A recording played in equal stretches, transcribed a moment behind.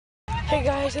Hey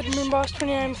guys, it's Moon Boss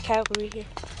 29 with Calgary here.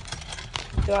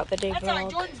 Throughout the day vlog. That's right,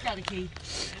 Jordan's got a key.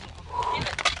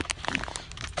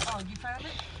 Oh, you found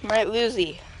it? Might lose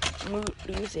it.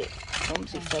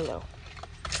 Clumsy fellow.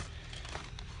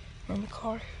 In the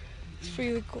car. It's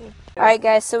really cool. Alright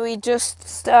guys, so we just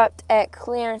stopped at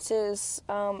Clarence's.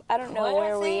 I don't know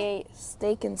where we ate.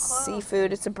 Steak and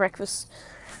seafood. It's a breakfast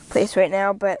place right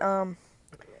now, but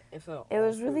it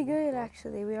was really good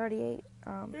actually. We already ate.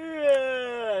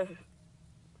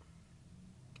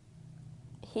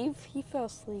 He fell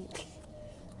asleep.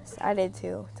 I did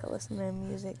too, to listen to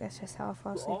music. That's just how I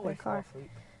fall asleep in the car.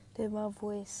 Dude, my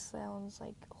voice sounds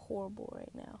like horrible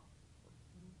right now.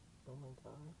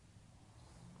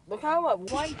 Look how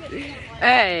much.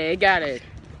 Hey, got it.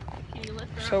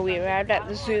 So we arrived at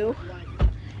the zoo.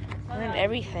 We're in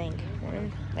everything. We're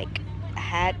in like a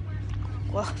hat.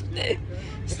 Well,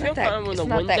 it's not that cold. When the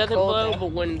wind doesn't blow,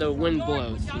 but when the wind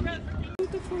blows.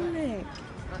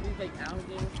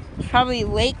 There's probably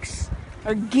lakes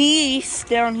or geese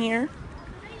down here.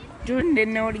 Jordan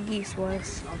didn't know what a geese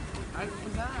was. I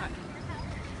forgot.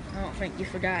 I don't think you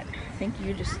forgot. I think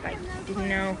you just like didn't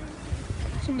know.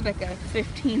 Seemed like a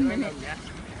 15-minute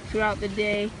throughout the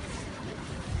day.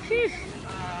 Phew.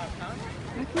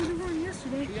 I could have run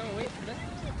yesterday.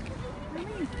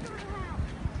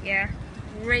 Yeah,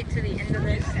 right to the end of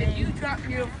this thing. You drop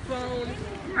your phone.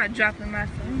 I'm not dropping my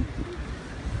phone.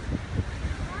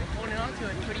 Holding onto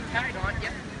it pretty tight, aren't you?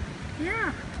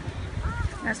 Yeah.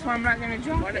 That's why I'm not gonna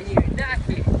drop it.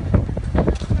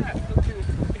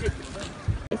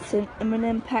 It's an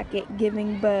M&M packet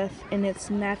giving birth in its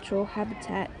natural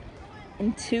habitat,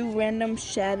 and two random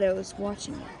shadows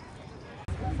watching it.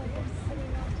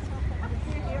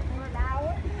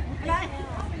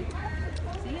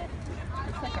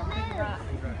 Looks like a big rock.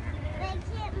 It's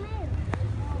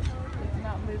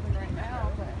not moving right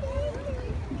now, but...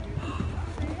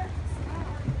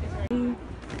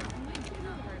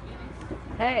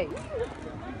 Hey.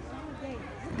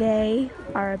 They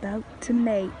are about to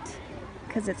mate,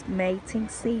 because it's mating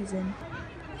season.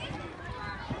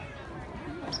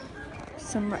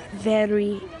 Some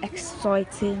very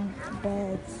exciting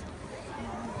birds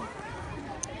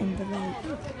in the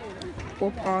lake,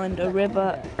 or pond, or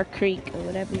river, or creek, or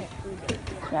whatever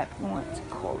crap you want to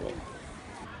call it.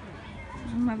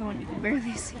 There's another one, you can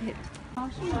barely see it.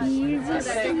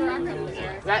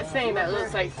 That thing that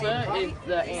looks like fur is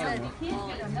the animal.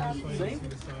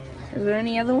 Is there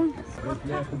any other one?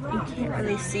 You can't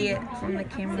really see it from the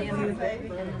camera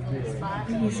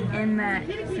view. He's in that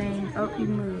thing. Oh, he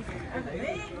moved.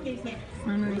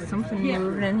 Finally, something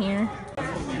moved in here.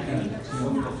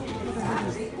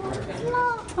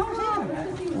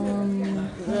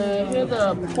 Here's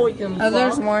the poison. Oh,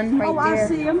 there's one right there. I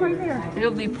see him right there.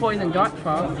 Here'll be poison dart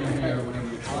frog.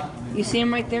 You see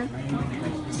him right there? In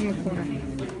the corner.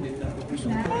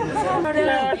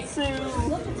 Where is he?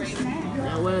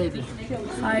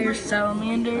 Fire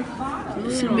salamander.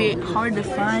 This would be hard to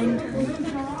find.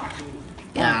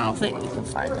 Yeah, I don't think we can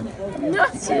find him.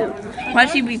 Not too. Why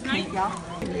should he be pink?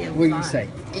 What do you say?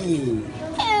 Ew.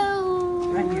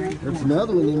 There's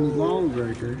another one in the long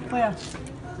breaker. Well,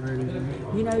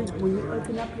 you know, when you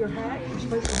open up your hat, you're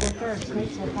supposed to look there and take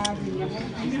so high in your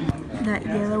hand. That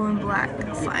yellow and black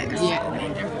fire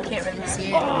salamander. Can't really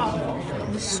see it.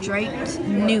 The striped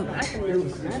newt.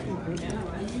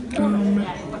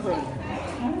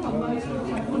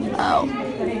 Oh.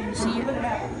 See it? I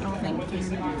don't think you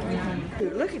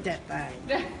can. Look at that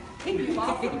thing.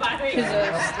 Because a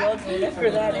slug, whatever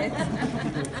that is.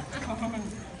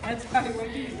 That's probably what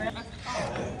he's at.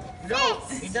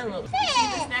 He doesn't look.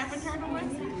 Snapping turtle with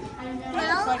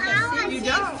You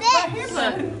don't.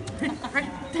 Look.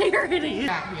 There it is.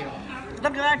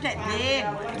 Look at that big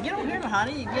one. You don't hear the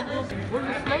honey, you get a little... Where's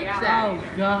the snakes at? Oh,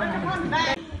 God.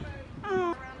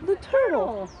 The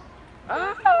turtle.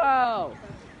 Oh!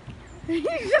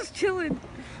 He's just chilling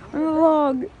on the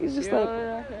log. He's just like...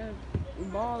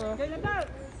 Baller.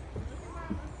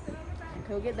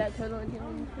 Can we get that turtle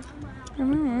again?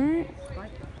 Alright.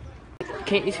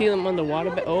 Can't you see them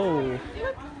underwater? Oh.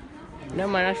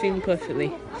 Never mind, I see them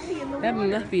perfectly. That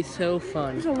must be so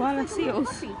fun. There's a lot of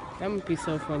seals. That must be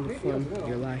so fun to film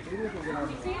your life.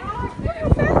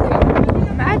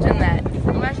 Imagine that.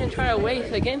 Imagine trying to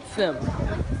race against them.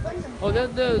 Oh,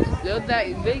 those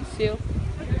that big seal.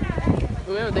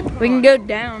 Remember, We can go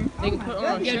down. They can put on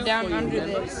a Go show down for you, under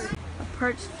remember? this. A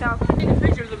perched falcon. Taking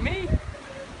pictures of me.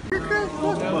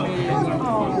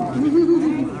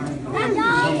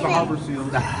 Harbor seal.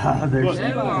 There's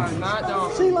Them are not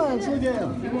dolphins. sea lions. Look at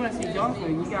them. If you want to see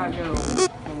dolphins, you gotta go.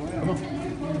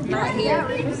 Not here. I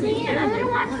want to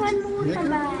watch one more come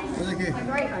by.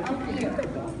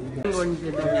 Going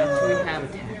to the natural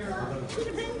habitat.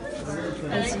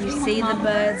 As you see the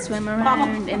birds swim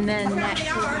around in their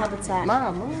natural habitat.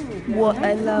 Mom. What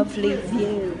a lovely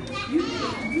view.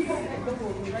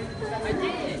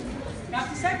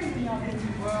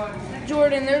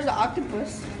 Jordan, there's an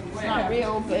octopus. It's not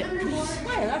real, but... Wait,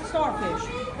 that's starfish.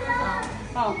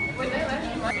 Oh.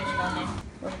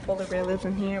 The polar bear lives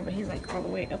in here, but he's like all the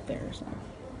way up there, so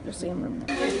you'll see him in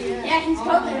there. Yeah, he's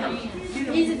coming.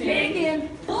 He's a big one.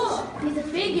 He's a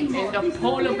big one. And the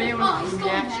polar bear is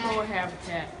natural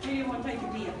habitat.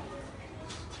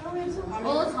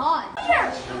 Well, it's hot.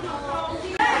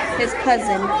 His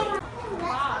cousin.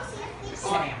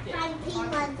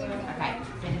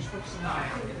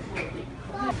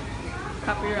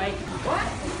 Copyright.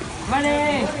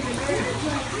 Money!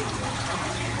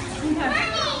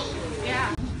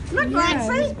 Look,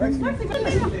 Lexi.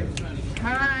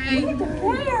 Hi!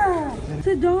 It's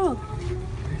a dog.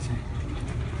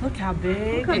 Look how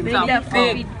big. It's big a that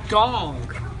big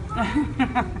dog. How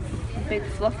big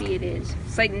fluffy it is.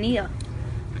 It's like Nia.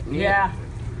 Yeah.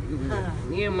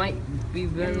 You might be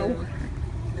very.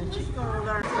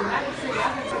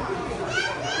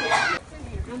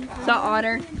 It's an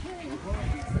otter.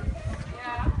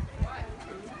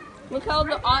 Look how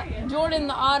the Jordan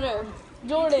the otter.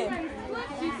 Jordan.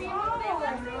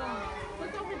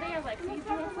 Look over there, like he's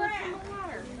doing flips in the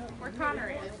water. Where Connor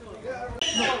is.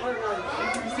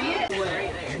 See it?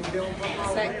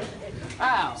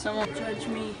 Wow. Someone judge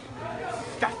me.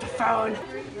 Got the phone.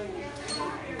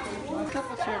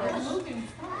 Couple turtles.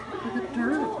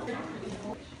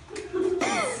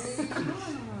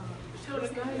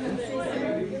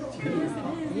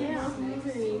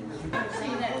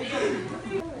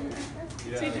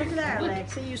 See, look at that,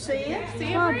 Lexi. You see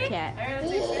it? Bobcat.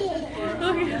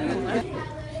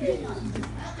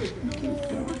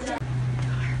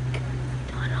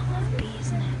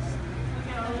 Bees nest.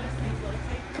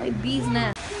 Like bees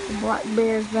nest. The black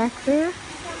bear's back there.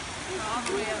 All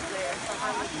the way up there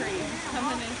behind the tree.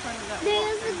 Coming in front of that.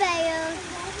 There's the bear.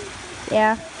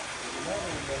 Yeah.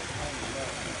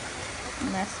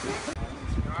 Messy.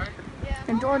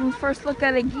 And Jordan's first look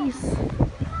at a geese.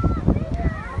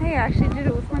 Hey, I actually did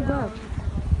it with my glove.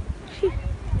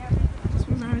 This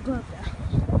one's not a glove though.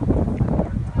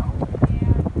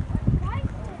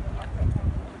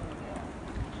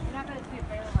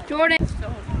 Jordan!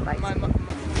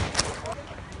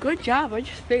 Good job, I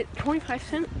just paid 25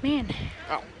 cents. Man,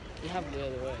 Oh, you have the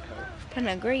other way. kind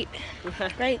of great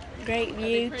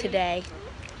view today.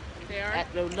 They are.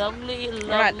 At the lovely, We're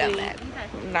not done lovely. that.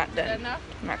 I'm not done. Enough?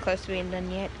 I'm not close to being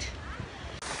done yet.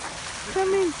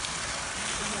 Come in.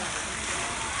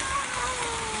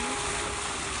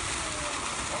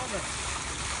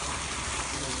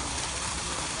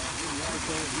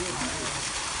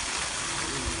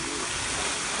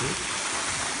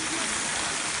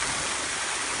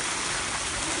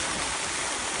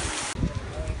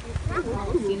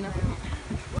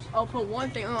 I'll put one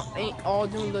thing on, ain't all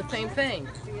doing the same thing.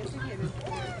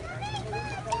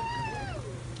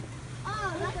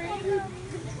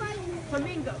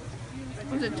 Flamingo.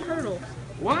 It's a turtle.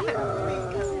 What?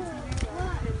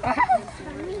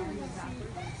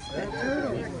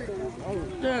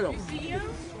 Turtle.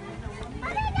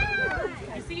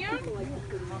 You see him?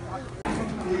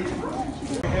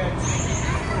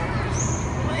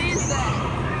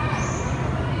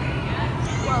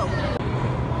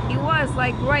 He was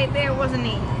like right there, wasn't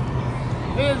he?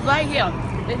 It was right here.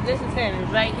 This is him.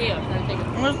 It's right here. I'm trying to take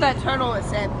a Where's that turtle it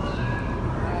said?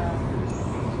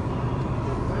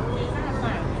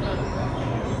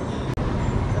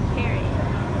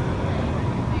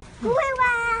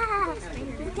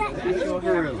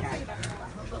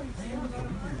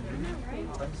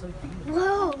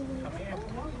 Whoa.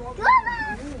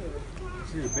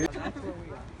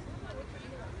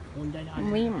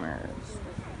 Lemurs.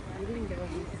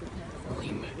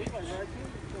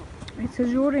 It's a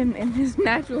Jordan in his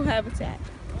natural habitat.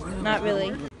 Not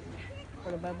really.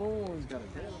 For the baboons.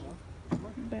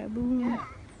 Baboon.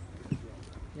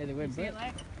 Yeah, the red butt.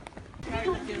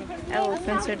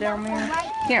 Elephants are down there.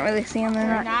 Can't really see them. They're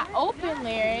They're not. not open,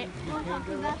 Larry. You're not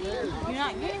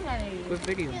getting none of these. Good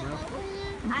video, bro.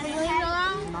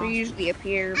 They're usually up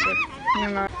here, but they're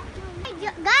not.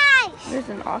 Guys, There's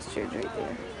an ostrich right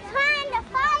there. trying to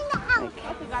find the house.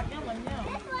 Okay, got them one now.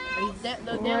 Right at that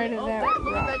Look at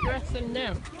rock. that dress sitting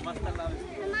down. Come on, Jordan.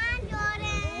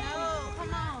 No,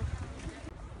 come on.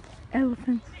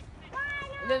 Elephants.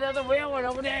 There's another real one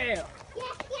over there.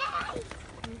 Yes, yes.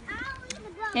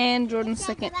 And Jordan's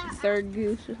second, third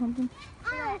goose or something.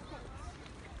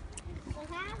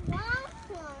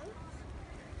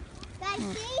 Guys,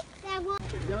 see?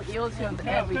 You'll see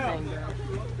everything, bro.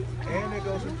 And there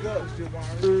goes some ducks,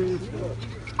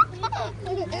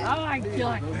 I like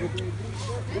ducks.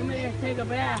 I'm gonna take a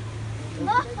bath.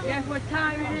 Guess what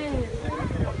time it is?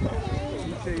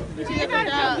 You gotta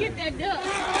go get that duck.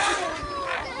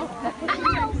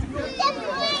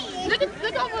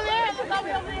 Look over there. Look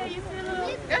over there. You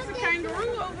see that's a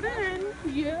kangaroo over there.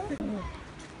 Yeah.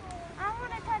 I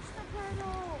want to touch the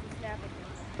turtle.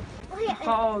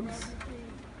 Hogs.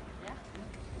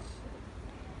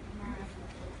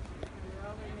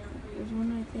 There's one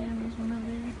right there, there's one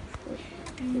over there.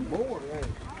 More,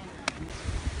 right?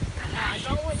 I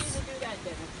don't want you to do that,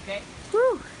 Dennis, okay?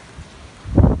 Woo!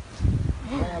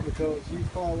 Yeah, because you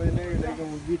fall in there, they're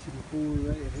going to get you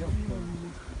before they help you.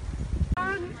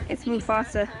 It's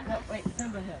Mufasa. No, wait,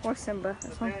 Simba here. Or Simba,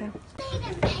 or something.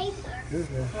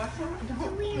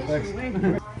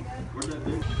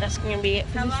 That's going to be it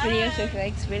for this video. So if you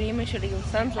like this video, make sure to give it a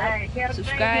thumbs up,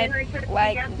 subscribe,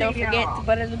 like, and don't forget to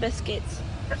butter the biscuits.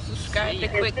 Subscribe to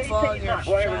Quick Vlogger.